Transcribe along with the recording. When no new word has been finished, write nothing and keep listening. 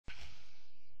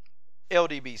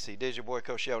LDBC, this is your boy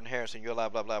Coach Sheldon Harrison. You're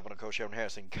live on the Coach Sheldon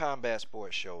Harrison Combat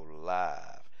Sports Show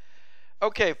live.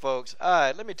 Okay, folks,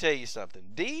 alright, let me tell you something.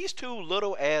 These two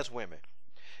little ass women,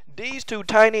 these two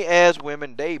tiny ass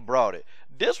women, they brought it.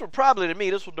 This was probably, to me,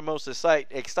 this was the most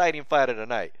exciting fight of the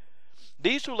night.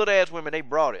 These two little ass women, they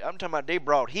brought it. I'm talking about they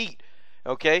brought heat.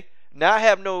 Okay? Now I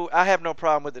have no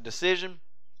problem with the decision.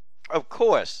 Of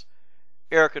course,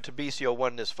 Herica Tiburcio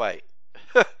won this fight.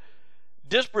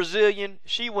 This Brazilian,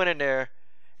 she went in there,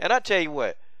 and I tell you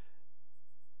what,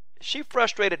 she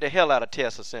frustrated the hell out of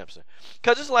Tessa Simpson.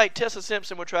 Because it's like Tessa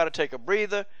Simpson would try to take a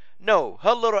breather. No,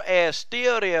 her little ass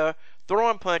still there,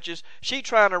 throwing punches. She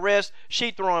trying to rest,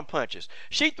 she throwing punches.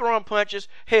 She throwing punches.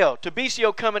 Hell,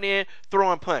 Tiburcio coming in,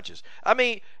 throwing punches. I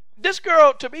mean, this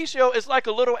girl, Tiburcio, is like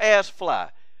a little ass fly.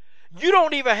 You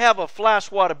don't even have a fly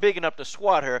swatter big enough to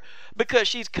swat her because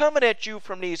she's coming at you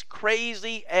from these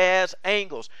crazy ass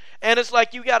angles. And it's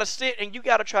like you got to sit and you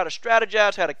got to try to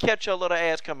strategize how to catch her little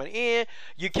ass coming in.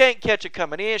 You can't catch her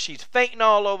coming in. She's fainting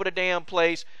all over the damn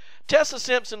place. Tessa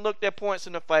Simpson looked at points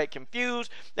in the fight confused,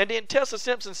 and then Tessa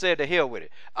Simpson said to hell with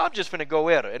it. I'm just finna go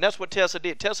at her. And that's what Tessa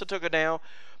did. Tessa took her down,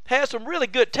 had some really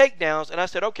good takedowns, and I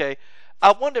said, okay,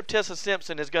 I wonder if Tessa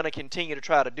Simpson is going to continue to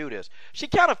try to do this. She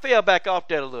kind of fell back off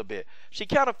that a little bit. She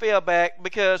kind of fell back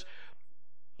because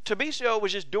Tiburcio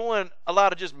was just doing a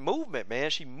lot of just movement, man.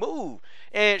 She moved.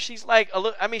 And she's like,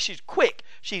 she's quick.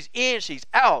 She's in, she's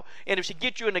out. And if she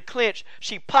gets you in the clinch,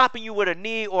 she popping you with a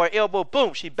knee or an elbow,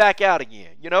 boom, she back out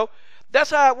again, you know? That's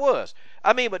how it was.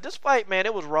 But this fight, man,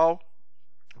 it was raw.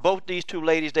 Both these two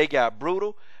ladies, they got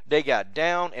brutal, they got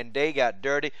down, and they got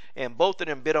dirty, and both of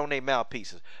them bit on their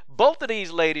mouthpieces. Both of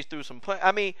these ladies threw some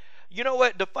you know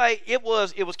what? The fight, it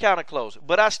was kind of close,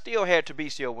 but I still had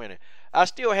Tiburcio winning. I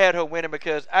still had her winning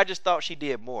because I just thought she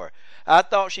did more. I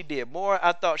thought she did more.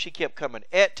 I thought she kept coming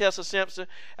at Tessa Simpson.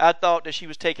 I thought that she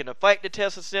was taking the fight to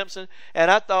Tessa Simpson, and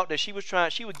I thought that she was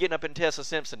getting up in Tessa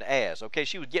Simpson's ass, okay?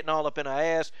 She was getting all up in her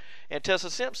ass, and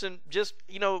Tessa Simpson just,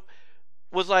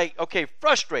 was like, okay,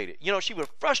 frustrated. She was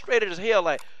frustrated as hell,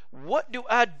 like, what do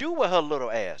I do with her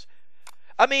little ass?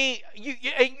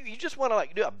 You just want to,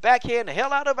 like, do a backhand the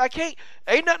hell out of her? I can't.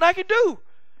 Ain't nothing I can do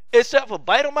except for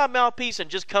bite on my mouthpiece and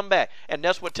just come back. And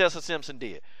that's what Tessa Simpson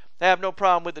did. I have no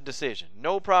problem with the decision.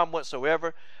 No problem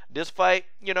whatsoever. This fight,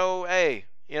 I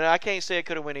can't say it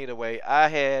could have went either way. I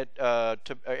had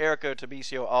Herica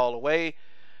Tiburcio all the way.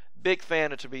 Big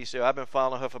fan of Tiburcio. I've been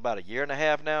following her for about a year and a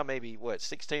half now, maybe,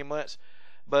 16 months?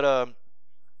 But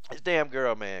this damn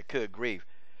girl, man, good grief.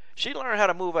 She learned how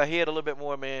to move her head a little bit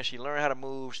more, man. She learned how to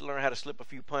move. She learned how to slip a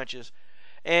few punches.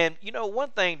 And, one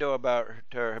thing, though, about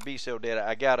her Tiburcio that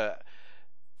I got to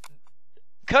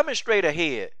coming straight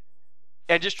ahead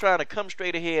and just trying to come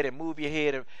straight ahead and move your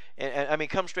head and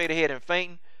come straight ahead and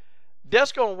fainting,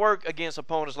 that's going to work against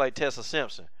opponents like Tessa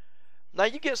Simpson. Now,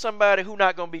 you get somebody who's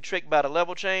not going to be tricked by the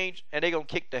level change, and they're going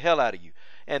to kick the hell out of you.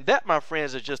 And that, my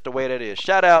friends, is just the way that is.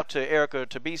 Shout out to Herica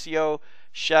Tiburcio.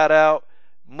 Shout out.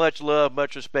 Much love,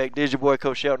 much respect. This is your boy,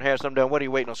 Coach Sheldon Harrison. I'm done. What are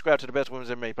you waiting on? Subscribe to the best women's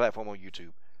MMA platform on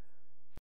YouTube.